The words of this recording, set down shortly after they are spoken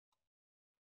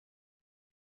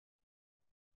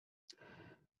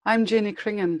I'm Janie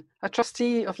Cringan, a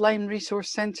trustee of Lyme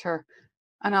Resource Centre,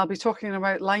 and I'll be talking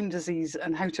about Lyme disease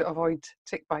and how to avoid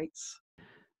tick bites.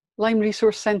 Lyme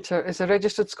Resource Centre is a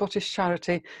registered Scottish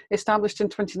charity established in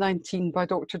 2019 by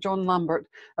Dr. John Lambert,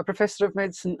 a Professor of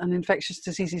Medicine and Infectious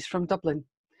Diseases from Dublin.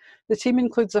 The team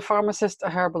includes a pharmacist,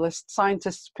 a herbalist,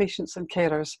 scientists, patients and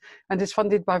carers, and is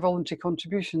funded by voluntary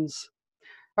contributions.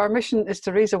 Our mission is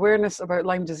to raise awareness about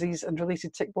Lyme disease and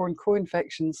related tick-borne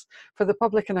co-infections for the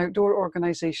public and outdoor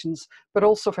organisations, but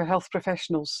also for health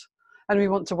professionals. And we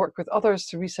want to work with others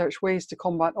to research ways to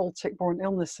combat all tick-borne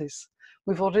illnesses.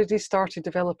 We've already started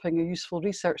developing a useful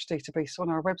research database on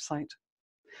our website.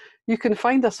 You can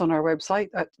find us on our website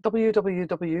at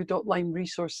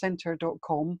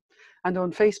www.lymeresourcecentre.com and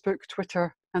on Facebook,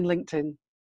 Twitter and LinkedIn.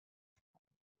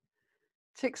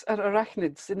 Ticks are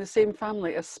arachnids in the same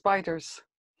family as spiders.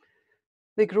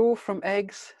 They grow from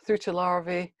eggs through to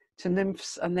larvae to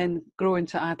nymphs and then grow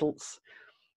into adults.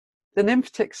 The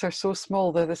nymph ticks are so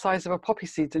small they're the size of a poppy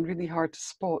seed and really hard to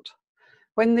spot.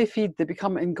 When they feed, they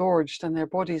become engorged and their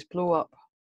bodies blow up.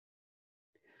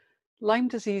 Lyme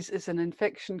disease is an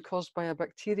infection caused by a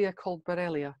bacteria called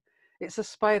Borrelia. It's a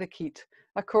spirochete,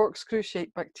 a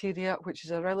corkscrew-shaped bacteria which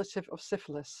is a relative of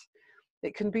syphilis.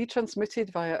 It can be transmitted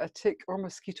via a tick or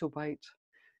mosquito bite.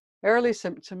 Early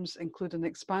symptoms include an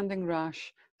expanding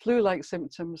rash, flu-like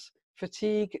symptoms,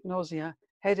 fatigue, nausea,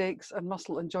 headaches, and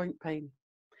muscle and joint pain.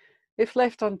 If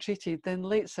left untreated, then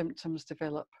late symptoms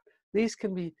develop. These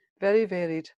can be very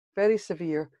varied, very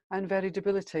severe, and very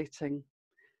debilitating.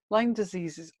 Lyme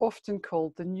disease is often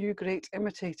called the new great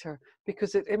imitator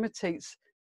because it imitates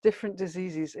different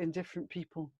diseases in different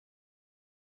people.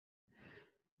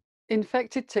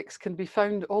 Infected ticks can be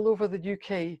found all over the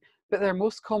UK, but they're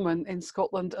most common in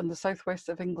Scotland and the southwest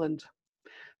of England.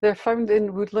 They're found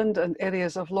in woodland and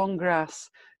areas of long grass,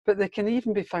 but they can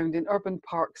even be found in urban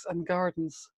parks and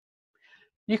gardens.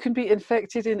 You can be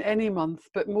infected in any month,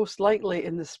 but most likely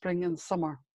in the spring and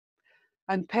summer.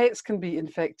 And pets can be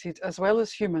infected as well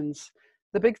as humans.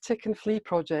 The Big Tick and Flea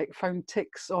project found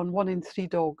ticks on 1 in 3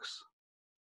 dogs.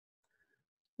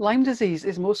 Lyme disease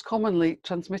is most commonly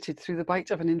transmitted through the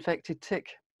bite of an infected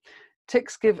tick.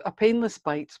 Ticks give a painless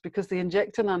bite because they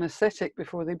inject an anaesthetic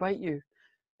before they bite you.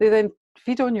 They then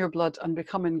feed on your blood and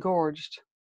become engorged.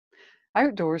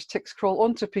 Outdoors, ticks crawl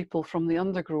onto people from the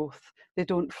undergrowth. They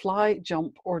don't fly,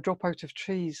 jump, or drop out of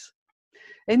trees.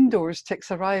 Indoors,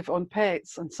 ticks arrive on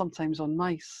pets and sometimes on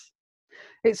mice.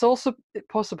 It's also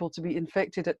possible to be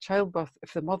infected at childbirth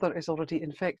if the mother is already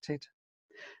infected.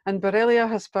 And Borrelia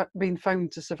has been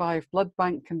found to survive blood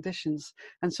bank conditions,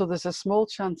 and so there's a small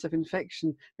chance of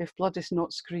infection if blood is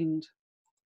not screened.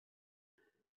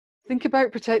 Think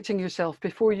about protecting yourself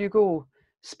before you go.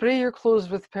 Spray your clothes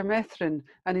with permethrin,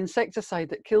 an insecticide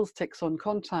that kills ticks on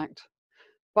contact.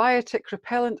 Buy a tick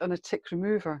repellent and a tick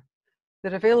remover.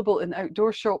 They're available in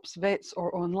outdoor shops, vets,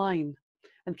 or online,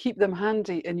 and keep them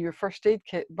handy in your first aid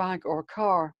kit, bag, or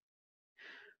car.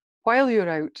 While you're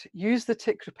out, use the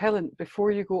tick repellent before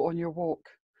you go on your walk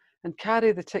and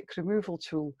carry the tick removal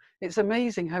tool. It's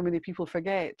amazing how many people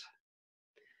forget.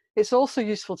 It's also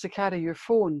useful to carry your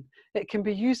phone. It can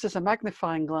be used as a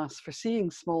magnifying glass for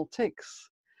seeing small ticks.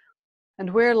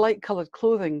 And wear light-coloured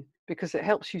clothing because it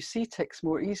helps you see ticks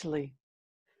more easily.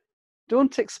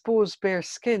 Don't expose bare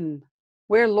skin.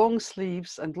 Wear long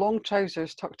sleeves and long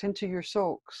trousers tucked into your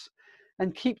socks,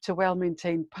 and keep to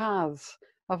well-maintained paths.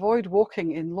 Avoid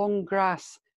walking in long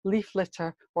grass, leaf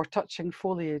litter, or touching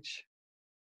foliage.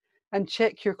 And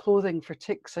check your clothing for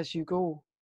ticks as you go.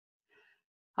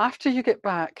 After you get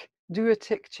back, do a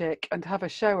tick check and have a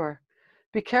shower.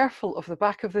 Be careful of the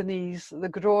back of the knees, the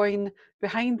groin,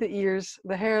 behind the ears,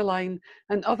 the hairline,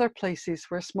 and other places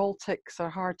where small ticks are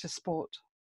hard to spot.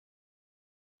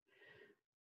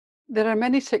 There are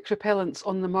many tick repellents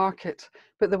on the market,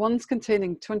 but the ones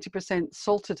containing 20%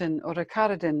 saltidin or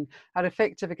acaridin are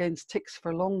effective against ticks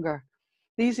for longer.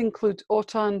 These include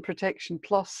Autan Protection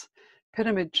Plus,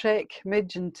 Pyramid Trek,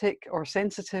 Midge and Tick or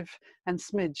Sensitive, and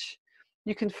Smidge.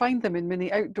 You can find them in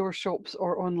many outdoor shops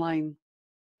or online.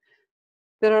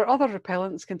 There are other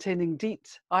repellents containing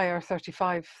DEET,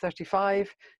 IR3535,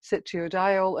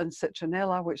 citriodiol and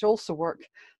citronella, which also work,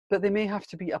 but they may have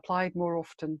to be applied more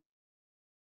often.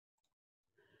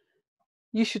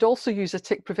 You should also use a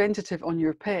tick preventative on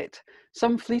your pet.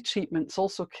 Some flea treatments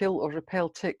also kill or repel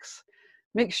ticks.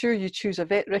 Make sure you choose a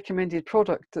vet-recommended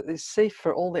product that is safe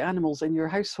for all the animals in your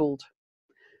household.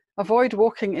 Avoid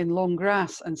walking in long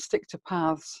grass and stick to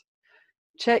paths.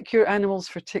 Check your animals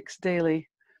for ticks daily.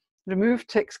 Remove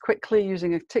ticks quickly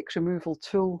using a tick removal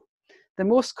tool. The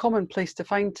most common place to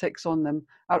find ticks on them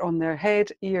are on their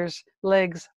head, ears,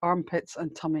 legs, armpits,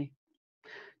 and tummy.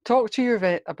 Talk to your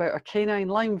vet about a canine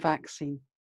Lyme vaccine.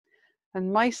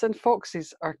 And mice and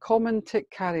foxes are common tick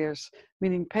carriers,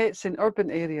 meaning pets in urban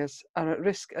areas are at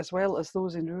risk as well as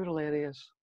those in rural areas.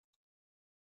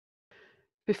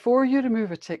 Before you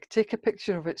remove a tick, take a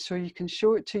picture of it so you can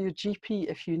show it to your GP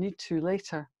if you need to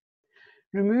later.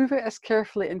 Remove it as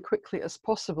carefully and quickly as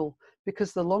possible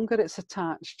because the longer it's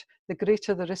attached, the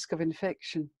greater the risk of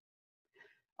infection.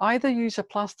 Either use a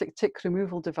plastic tick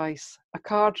removal device, a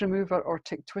card remover or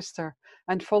tick twister,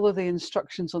 and follow the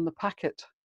instructions on the packet.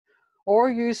 Or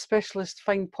use specialist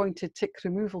fine-pointed tick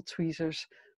removal tweezers,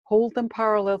 hold them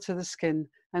parallel to the skin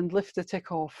and lift the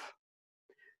tick off.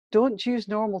 Don't use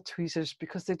normal tweezers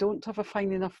because they don't have a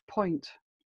fine enough point.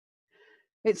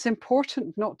 It's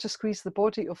important not to squeeze the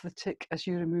body of the tick as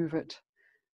you remove it.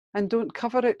 And don't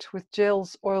cover it with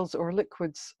gels, oils or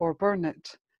liquids or burn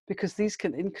it, because these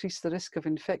can increase the risk of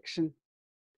infection.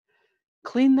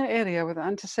 Clean the area with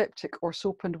antiseptic or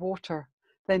soap and water,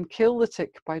 then kill the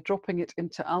tick by dropping it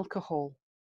into alcohol.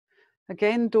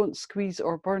 Again, don't squeeze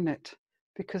or burn it,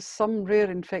 because some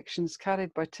rare infections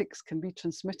carried by ticks can be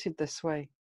transmitted this way.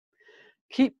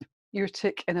 Keep your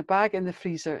tick in a bag in the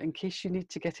freezer in case you need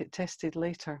to get it tested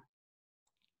later.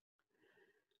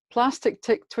 Plastic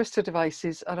tick twister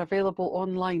devices are available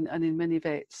online and in many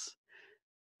vets.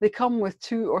 They come with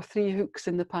 2 or 3 hooks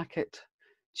in the packet.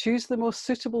 Choose the most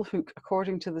suitable hook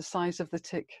according to the size of the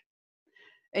tick.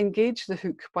 Engage the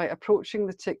hook by approaching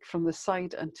the tick from the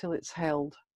side until it's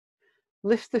held.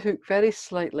 Lift the hook very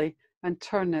slightly and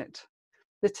turn it.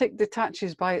 The tick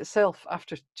detaches by itself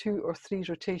after 2 or 3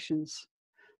 rotations.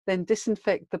 Then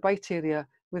disinfect the bite area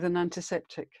with an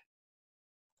antiseptic.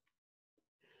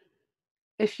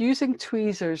 If using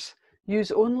tweezers,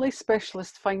 use only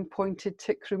specialist fine-pointed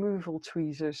tick removal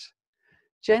tweezers.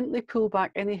 Gently pull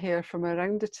back any hair from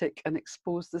around the tick and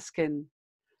expose the skin.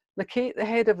 Locate the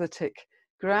head of the tick,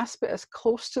 grasp it as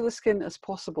close to the skin as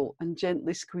possible and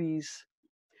gently squeeze.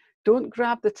 Don't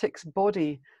grab the tick's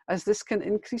body, as this can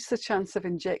increase the chance of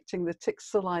injecting the tick's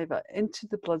saliva into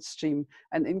the bloodstream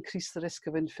and increase the risk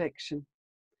of infection.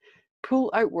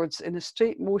 Pull outwards in a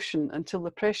straight motion until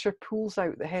the pressure pulls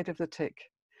out the head of the tick.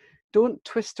 Don't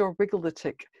twist or wiggle the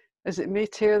tick, as it may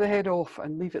tear the head off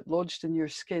and leave it lodged in your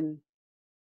skin.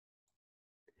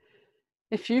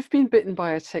 If you've been bitten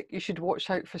by a tick, you should watch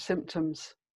out for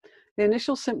symptoms. The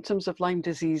initial symptoms of Lyme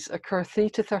disease occur 3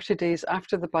 to 30 days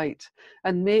after the bite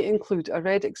and may include a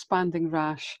red expanding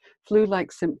rash,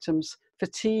 flu-like symptoms,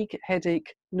 fatigue,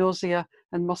 headache, nausea,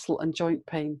 and muscle and joint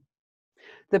pain.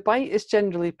 The bite is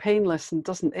generally painless and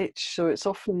doesn't itch, so it's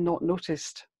often not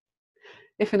noticed.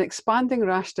 If an expanding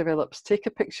rash develops, take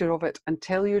a picture of it and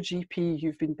tell your GP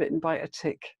you've been bitten by a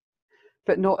tick.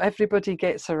 But not everybody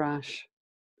gets a rash.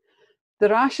 The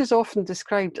rash is often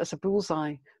described as a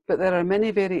bullseye, but there are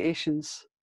many variations.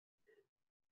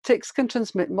 Ticks can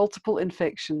transmit multiple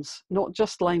infections, not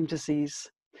just Lyme disease.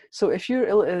 So if you're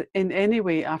ill in any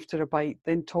way after a bite,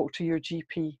 then talk to your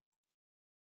GP.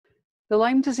 The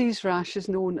Lyme disease rash is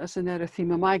known as an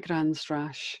Erythema migrans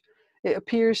rash. It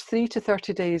appears 3 to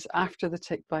 30 days after the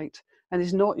tick bite and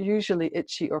is not usually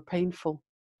itchy or painful.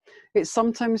 It's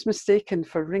sometimes mistaken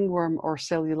for ringworm or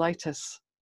cellulitis.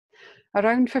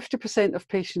 Around 50% of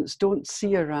patients don't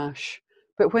see a rash,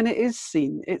 but when it is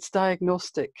seen, it's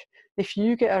diagnostic. If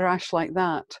you get a rash like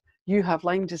that, you have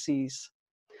Lyme disease.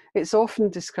 It's often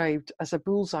described as a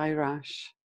bullseye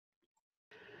rash.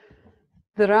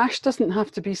 The rash doesn't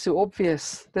have to be so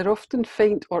obvious. They're often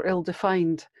faint or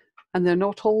ill-defined, and they're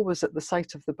not always at the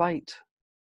site of the bite.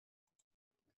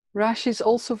 Rashes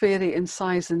also vary in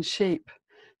size and shape.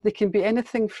 They can be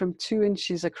anything from 2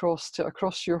 inches across to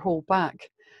across your whole back,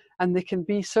 and they can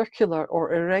be circular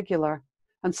or irregular,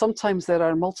 and sometimes there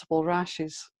are multiple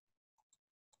rashes.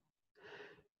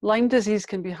 Lyme disease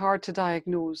can be hard to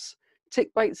diagnose.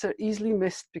 Tick bites are easily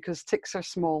missed because ticks are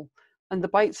small, and the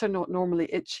bites are not normally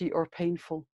itchy or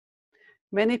painful.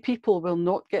 Many people will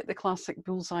not get the classic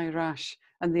bullseye rash,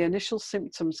 and the initial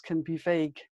symptoms can be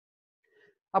vague.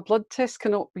 A blood test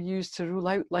cannot be used to rule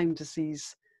out Lyme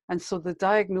disease, and so the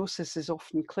diagnosis is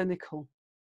often clinical.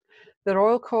 The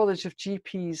Royal College of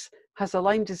GPs has a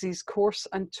Lyme disease course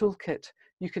and toolkit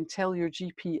you can tell your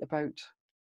GP about.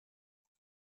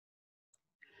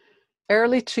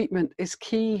 Early treatment is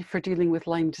key for dealing with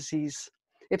Lyme disease.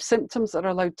 If symptoms are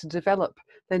allowed to develop,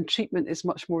 then treatment is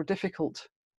much more difficult.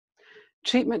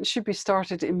 Treatment should be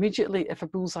started immediately if a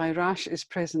bullseye rash is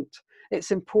present. It's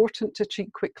important to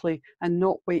treat quickly and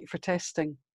not wait for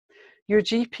testing. Your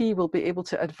GP will be able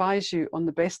to advise you on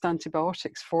the best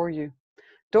antibiotics for you.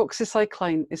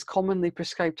 Doxycycline is commonly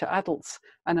prescribed to adults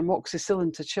and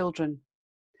amoxicillin to children.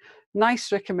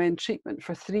 NICE recommend treatment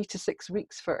for 3 to 6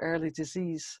 weeks for early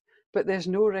disease, but there's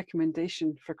no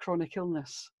recommendation for chronic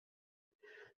illness.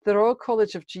 The Royal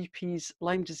College of GPs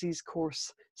Lyme disease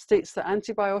course states that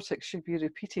antibiotics should be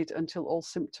repeated until all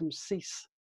symptoms cease.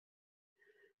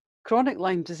 Chronic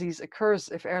Lyme disease occurs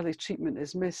if early treatment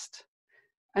is missed,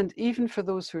 and even for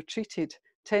those who are treated,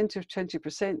 10 to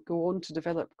 20% go on to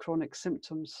develop chronic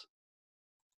symptoms.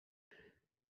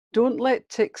 Don't let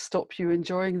ticks stop you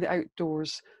enjoying the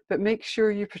outdoors, but make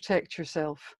sure you protect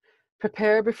yourself.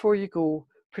 Prepare before you go,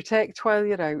 protect while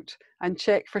you're out, and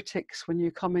check for ticks when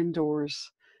you come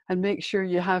indoors. And make sure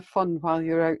you have fun while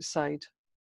you're outside.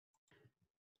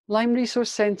 Lyme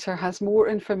Resource Centre has more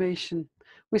information.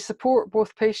 We support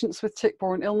both patients with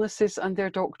tick-borne illnesses and their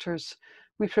doctors.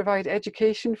 We provide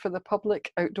education for the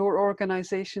public, outdoor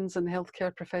organisations and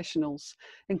healthcare professionals,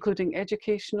 including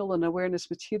educational and awareness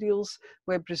materials,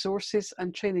 web resources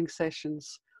and training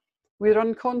sessions. We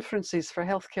run conferences for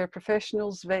healthcare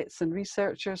professionals, vets and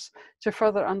researchers to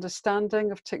further understanding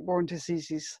of tick-borne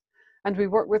diseases, and we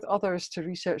work with others to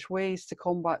research ways to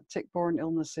combat tick-borne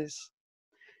illnesses.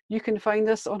 You can find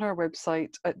us on our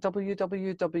website at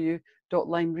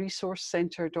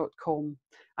www.lymeresourcecentre.com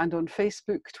and on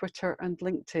Facebook, Twitter and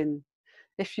LinkedIn.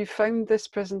 If you found this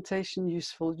presentation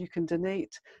useful, you can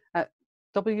donate at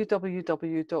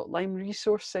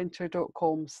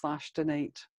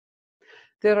www.lymeresourcecentre.com/donate.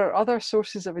 There are other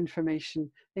sources of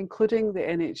information, including the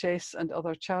NHS and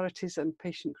other charities and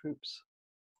patient groups.